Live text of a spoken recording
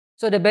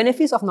So the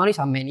benefits of knowledge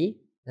are many.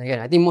 Again,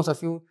 I think most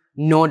of you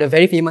know the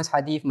very famous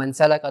hadith, Man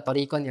salaka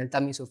tariqan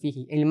yaltamisu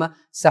fihi ilma,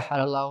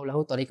 sahalallahu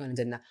lahu tariqan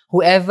jannah.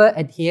 Whoever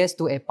adheres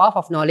to a path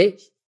of knowledge,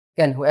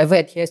 then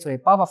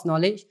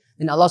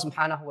Allah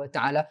subhanahu wa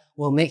ta'ala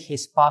will make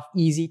his path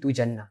easy to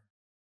Jannah.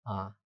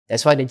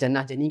 That's why the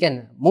Jannah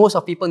Journey, most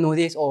of people know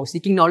this,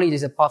 seeking knowledge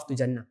is a path to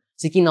Jannah.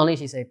 Seeking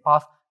knowledge is a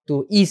path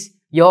to ease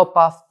your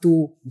path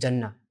to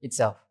Jannah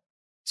itself.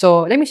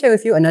 So let me share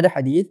with you another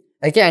hadith.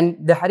 Okay,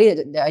 and the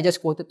hadith that I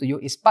just quoted to you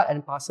is part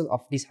and parcel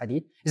of this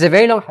hadith. It's a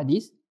very long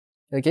hadith.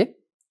 Okay.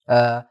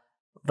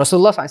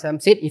 Rasulullah SAW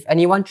said, if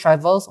anyone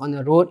travels on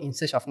a road in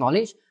search of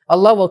knowledge,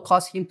 Allah will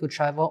cause him to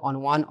travel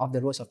on one of the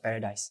roads of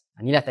paradise.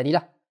 Inilah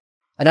tadilah.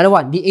 Another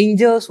one, the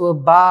angels will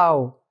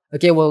bow,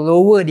 will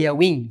lower their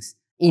wings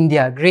in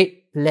their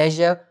great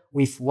pleasure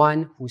with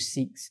one who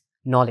seeks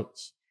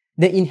knowledge.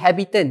 The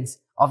inhabitants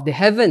of the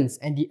heavens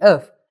and the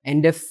earth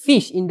and the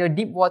fish in the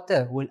deep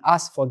water will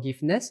ask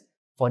forgiveness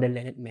for the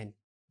learned man.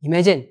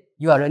 Imagine,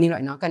 you are learning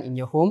right now in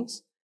your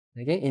homes,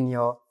 in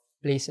your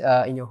place,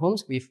 in your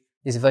homes with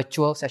this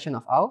virtual session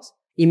of ours.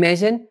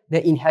 Imagine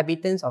the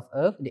inhabitants of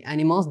earth, the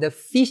animals, the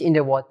fish in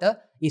the water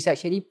is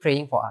actually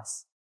praying for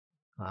us.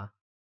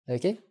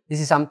 This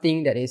is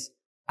something that is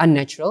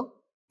unnatural,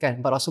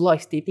 but Rasulullah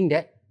is stating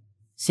that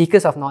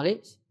seekers of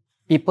knowledge,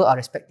 people are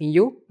respecting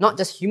you, not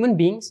just human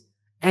beings,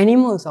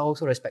 animals are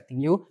also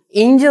respecting you,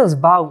 angels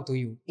bow to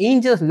you,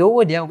 angels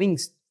lower their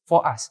wings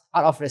for us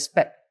out of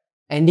respect,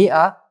 and they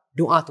are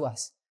dua to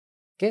us.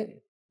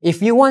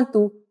 If you want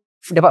to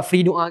dapat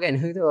free dua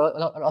a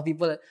lot of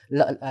people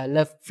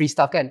love free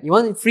stuff You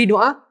want free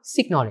dua?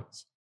 Seek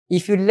knowledge.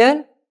 If you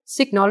learn,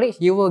 seek knowledge,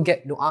 you will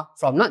get dua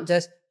from not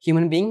just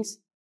human beings,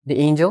 the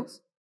angels,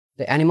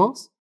 the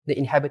animals, the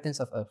inhabitants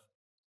of earth.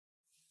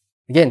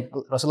 Again,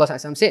 Rasulullah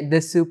SAW said,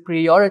 the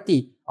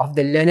superiority of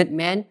the learned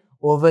man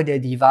over the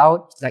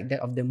devout is like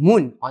that of the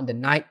moon on the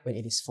night when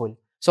it is full.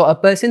 So a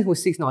person who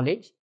seeks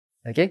knowledge,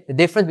 the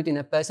difference between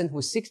a person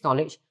who seeks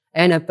knowledge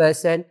and a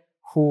person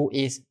who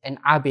is an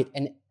abid,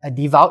 and a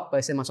devout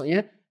person,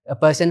 maksudnya a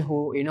person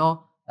who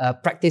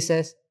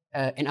practices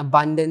an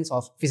abundance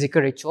of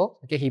physical ritual.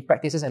 He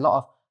practices a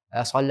lot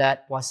of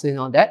salat, puasa and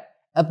all that.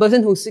 A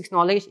person who seeks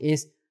knowledge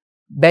is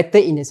better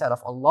in the sight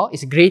of Allah,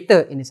 is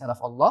greater in the sight of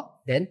Allah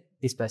than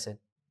this person.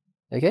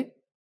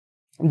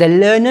 The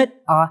learned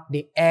are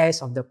the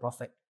heirs of the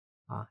Prophet.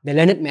 The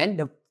learned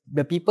men,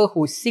 the people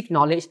who seek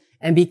knowledge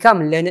and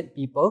become learned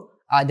people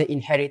are the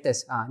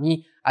inheritors.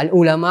 Ni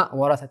al-ulama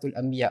warathatul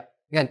anbiya.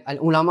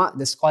 Al-ulama,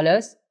 the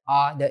scholars,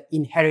 are the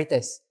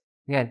inheritors.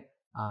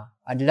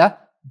 Adalah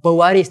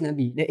pewaris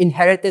Nabi, the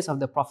inheritors of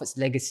the Prophet's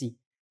legacy.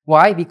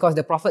 Why? Because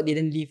the Prophet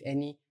didn't leave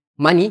any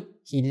money,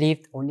 he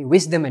left only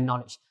wisdom and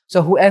knowledge.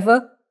 So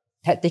whoever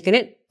had taken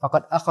it,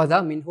 faqad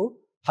akhadha minhu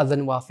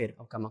hadhan wafir,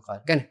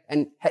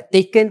 and had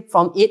taken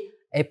from it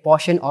a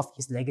portion of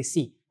his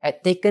legacy,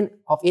 had taken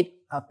of it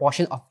a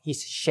portion of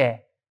his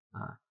share.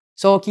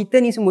 So kita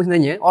ni semua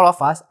sebenarnya, all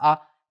of us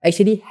are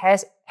actually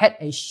has had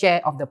a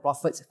share of the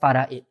Prophet's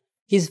faraid.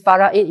 His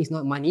faraid is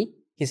not money,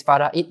 his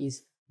faraid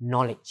is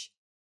knowledge.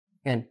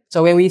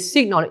 So when we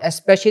seek knowledge,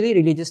 especially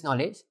religious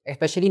knowledge,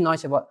 especially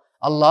knowledge about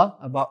Allah,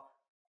 about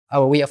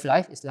our way of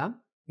life,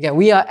 Islam,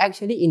 we are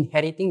actually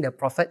inheriting the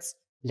Prophet's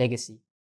legacy.